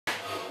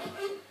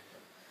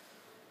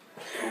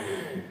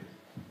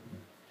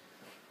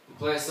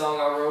play a song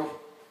I wrote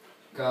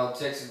called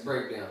Texas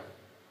Breakdown.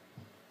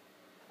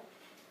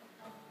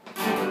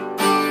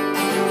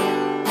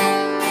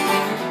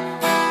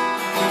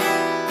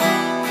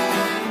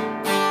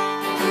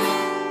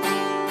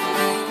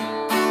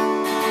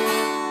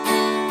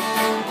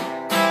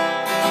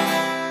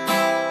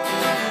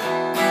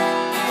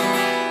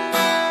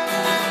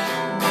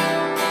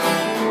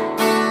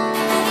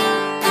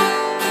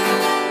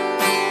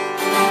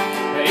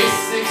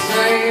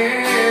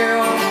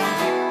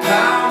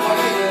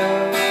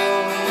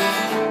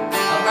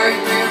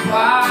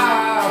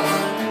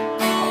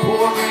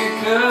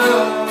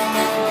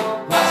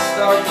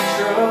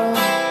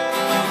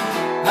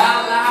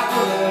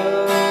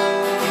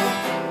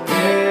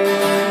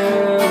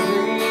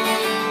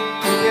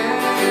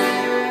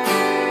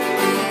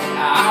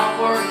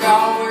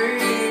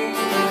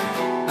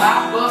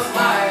 I bust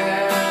my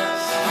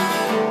ass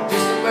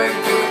just to make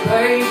me a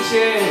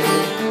paycheck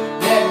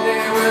that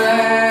never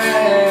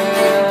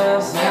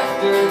lasts.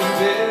 After the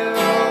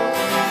bills,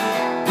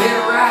 then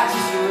a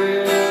righteous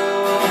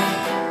will.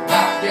 I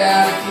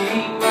gotta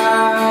keep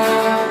my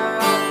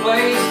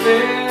place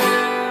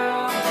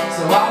filled,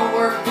 so I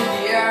work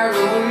 50 hours a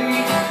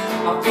week.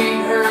 My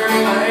feet hurt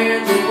and my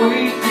hands are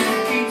weak. If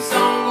it keeps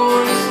on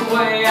going this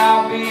way,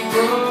 I'll be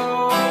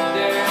broke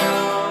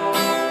down.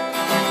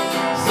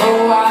 So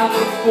I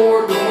look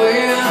forward to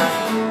when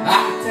I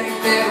can take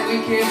that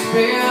weekend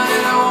spin,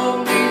 and I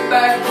won't be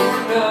back for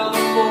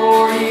another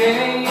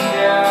 48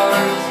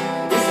 hours.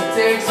 It's a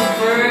Texas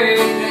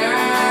breakdown.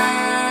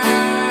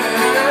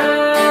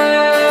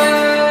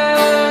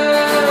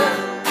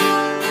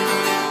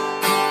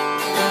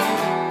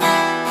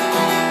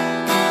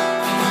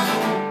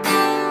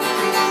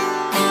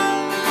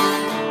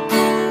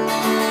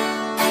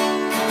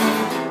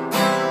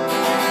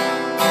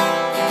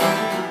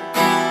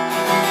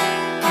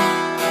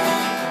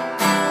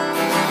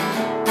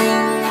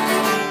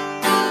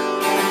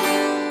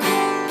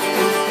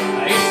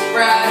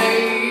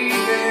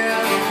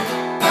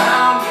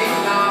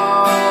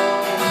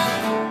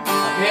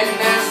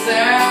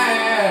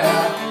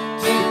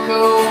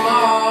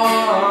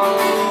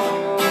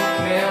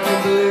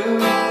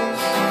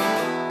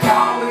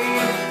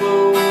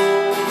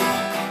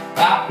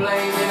 I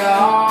blame it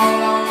all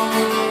on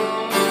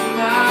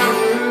my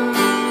roots.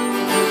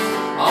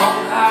 On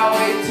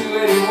Highway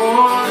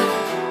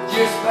 281,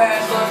 just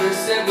past under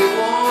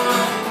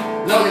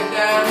 71, loaded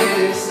down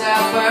headed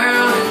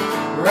southbound,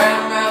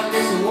 around Mountain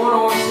This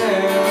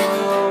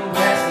 107,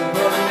 past the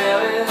Burning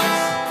Ellis,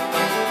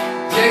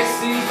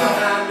 JC's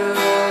behind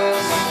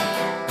us.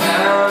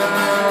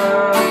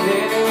 I'm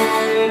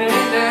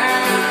heading down.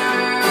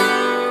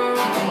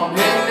 I'm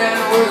heading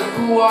down where the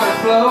cool water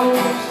flows.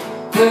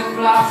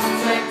 Flip-flops and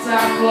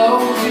tank-top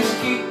clothes, just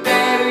keep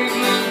that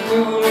English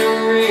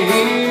cooler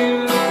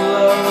real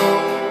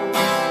close.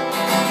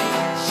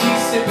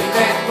 She's sipping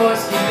that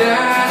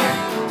muscadine,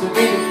 to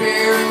me the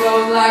beer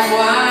flows like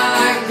wine,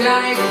 like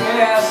Johnny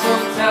Cash.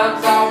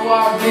 Sometimes I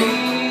walk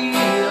these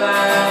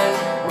lines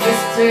on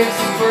this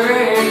Texas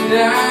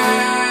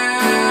breakdown.